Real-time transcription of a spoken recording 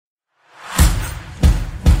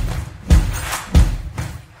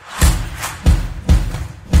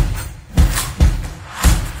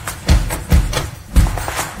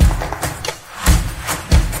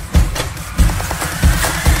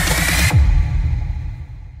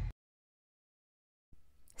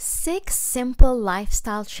6 simple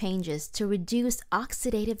lifestyle changes to reduce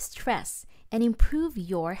oxidative stress and improve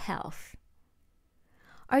your health.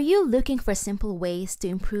 Are you looking for simple ways to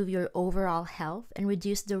improve your overall health and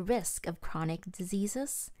reduce the risk of chronic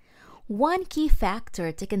diseases? One key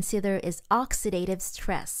factor to consider is oxidative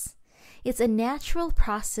stress. It's a natural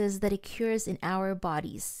process that occurs in our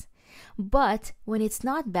bodies. But when it's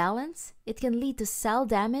not balanced, it can lead to cell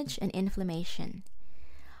damage and inflammation.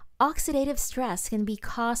 Oxidative stress can be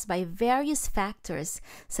caused by various factors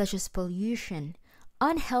such as pollution,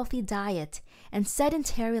 unhealthy diet, and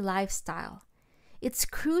sedentary lifestyle. It's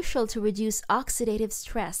crucial to reduce oxidative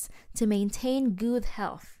stress to maintain good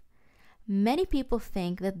health. Many people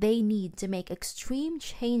think that they need to make extreme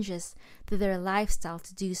changes to their lifestyle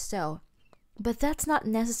to do so, but that's not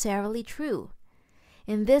necessarily true.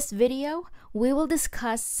 In this video, we will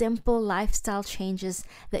discuss simple lifestyle changes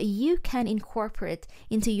that you can incorporate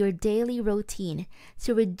into your daily routine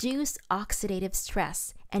to reduce oxidative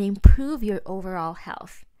stress and improve your overall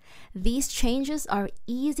health. These changes are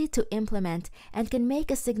easy to implement and can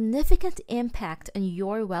make a significant impact on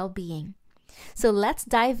your well-being. So let's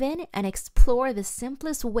dive in and explore the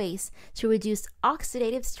simplest ways to reduce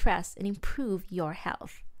oxidative stress and improve your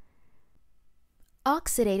health.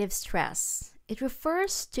 Oxidative stress. It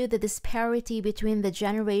refers to the disparity between the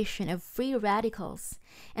generation of free radicals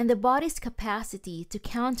and the body's capacity to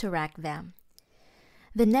counteract them.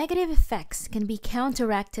 The negative effects can be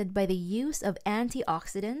counteracted by the use of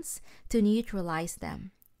antioxidants to neutralize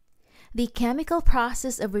them. The chemical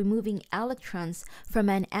process of removing electrons from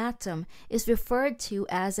an atom is referred to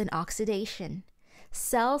as an oxidation.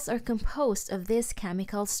 Cells are composed of this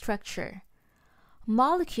chemical structure.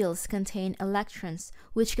 Molecules contain electrons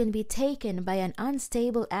which can be taken by an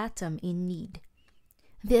unstable atom in need.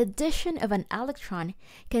 The addition of an electron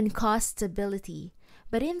can cause stability,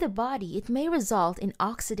 but in the body it may result in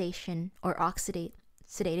oxidation or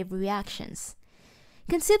oxidative reactions.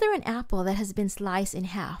 Consider an apple that has been sliced in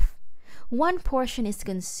half. One portion is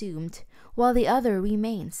consumed while the other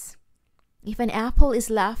remains. If an apple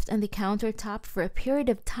is left on the countertop for a period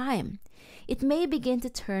of time, it may begin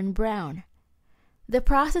to turn brown. The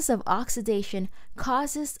process of oxidation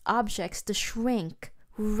causes objects to shrink,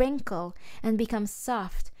 wrinkle, and become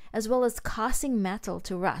soft, as well as causing metal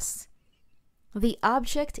to rust. The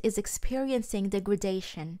object is experiencing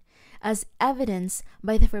degradation, as evidenced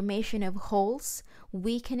by the formation of holes,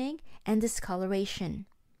 weakening, and discoloration.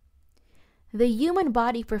 The human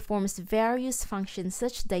body performs various functions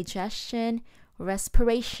such as digestion,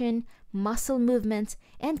 respiration, muscle movement,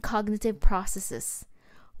 and cognitive processes.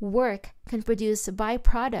 Work can produce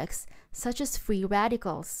byproducts such as free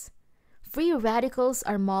radicals. Free radicals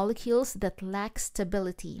are molecules that lack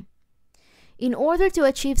stability. In order to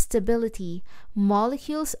achieve stability,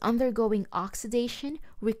 molecules undergoing oxidation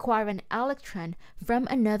require an electron from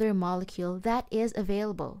another molecule that is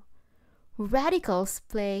available. Radicals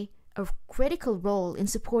play a critical role in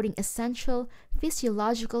supporting essential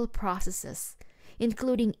physiological processes,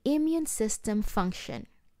 including immune system function.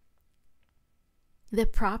 The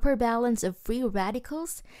proper balance of free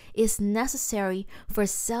radicals is necessary for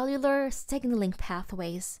cellular signaling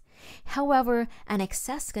pathways. However, an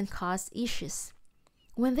excess can cause issues.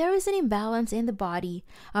 When there is an imbalance in the body,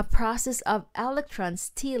 a process of electron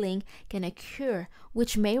stealing can occur,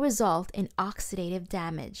 which may result in oxidative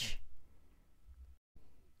damage.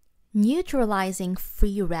 Neutralizing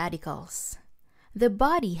free radicals. The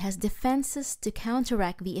body has defenses to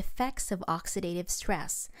counteract the effects of oxidative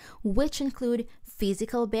stress, which include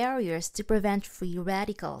physical barriers to prevent free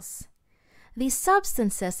radicals. These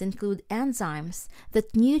substances include enzymes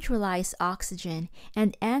that neutralize oxygen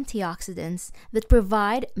and antioxidants that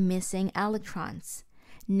provide missing electrons.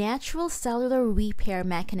 Natural cellular repair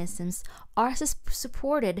mechanisms are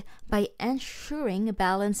supported by ensuring a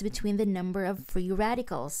balance between the number of free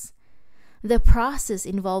radicals. The process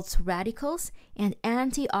involves radicals and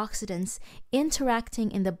antioxidants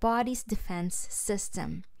interacting in the body's defense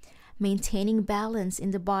system. Maintaining balance in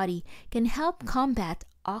the body can help combat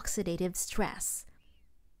oxidative stress.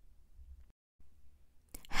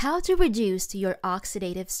 How to reduce your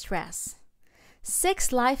oxidative stress.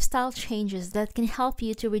 6 lifestyle changes that can help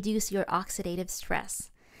you to reduce your oxidative stress.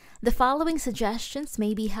 The following suggestions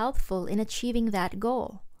may be helpful in achieving that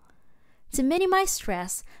goal. To minimize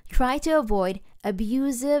stress, try to avoid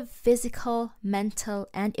abusive physical, mental,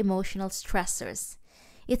 and emotional stressors.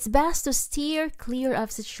 It's best to steer clear of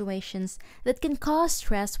situations that can cause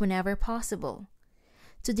stress whenever possible.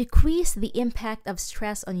 To decrease the impact of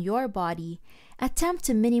stress on your body, attempt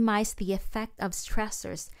to minimize the effect of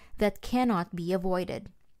stressors that cannot be avoided.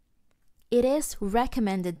 it is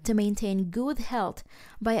recommended to maintain good health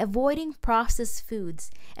by avoiding processed foods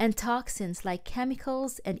and toxins like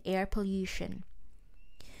chemicals and air pollution.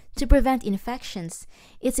 To prevent infections,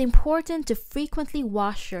 it's important to frequently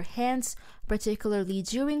wash your hands, particularly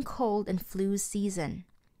during cold and flu season.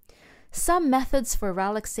 Some methods for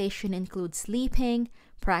relaxation include sleeping,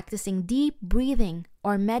 practicing deep breathing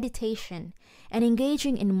or meditation, and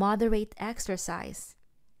engaging in moderate exercise.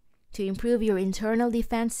 To improve your internal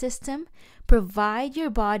defense system, provide your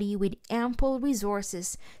body with ample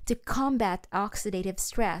resources to combat oxidative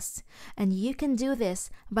stress, and you can do this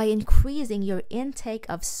by increasing your intake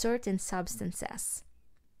of certain substances.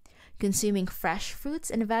 Consuming fresh fruits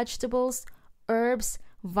and vegetables, herbs,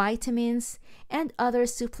 vitamins, and other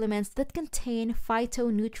supplements that contain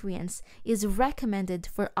phytonutrients is recommended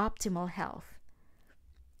for optimal health.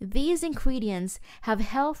 These ingredients have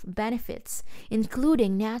health benefits,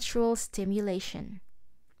 including natural stimulation.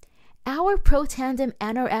 Our Protandim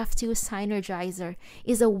NRF2 Synergizer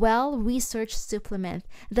is a well-researched supplement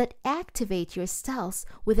that activates your cells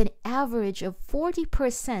with an average of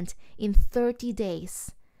 40% in 30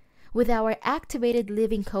 days. With our activated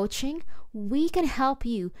living coaching, we can help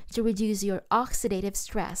you to reduce your oxidative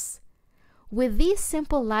stress. With these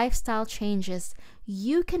simple lifestyle changes,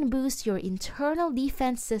 you can boost your internal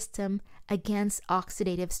defense system against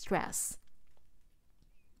oxidative stress.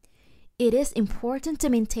 It is important to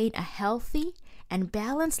maintain a healthy and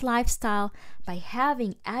balanced lifestyle by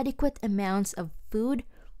having adequate amounts of food,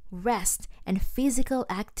 rest, and physical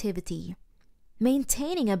activity.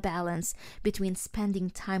 Maintaining a balance between spending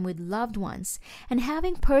time with loved ones and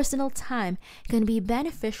having personal time can be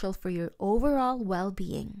beneficial for your overall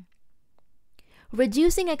well-being.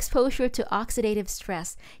 Reducing exposure to oxidative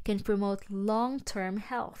stress can promote long-term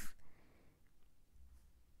health.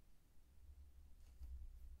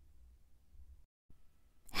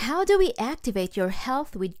 How do we activate your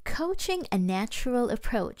health with coaching a natural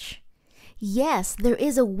approach? Yes, there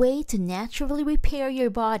is a way to naturally repair your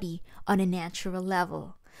body on a natural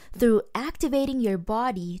level through activating your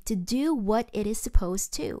body to do what it is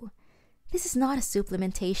supposed to. This is not a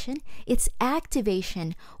supplementation, it's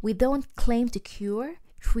activation. We don't claim to cure,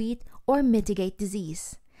 treat, or mitigate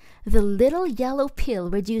disease. The little yellow pill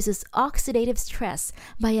reduces oxidative stress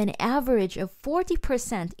by an average of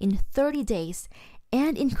 40% in 30 days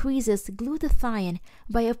and increases glutathione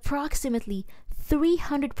by approximately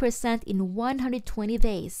 300% in 120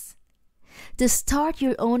 days. To start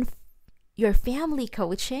your family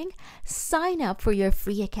coaching, sign up for your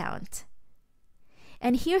free account.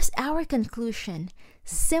 And here's our conclusion.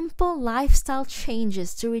 Simple lifestyle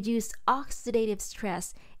changes to reduce oxidative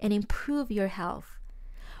stress and improve your health.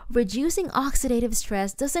 Reducing oxidative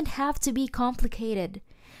stress doesn't have to be complicated.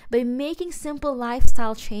 By making simple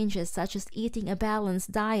lifestyle changes such as eating a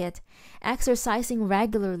balanced diet, exercising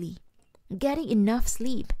regularly, getting enough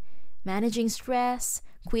sleep, managing stress,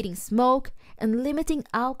 quitting smoke, and limiting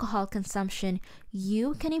alcohol consumption,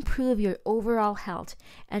 you can improve your overall health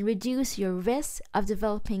and reduce your risk of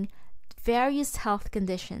developing various health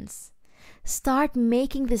conditions. Start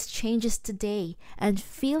making these changes today and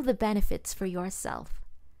feel the benefits for yourself.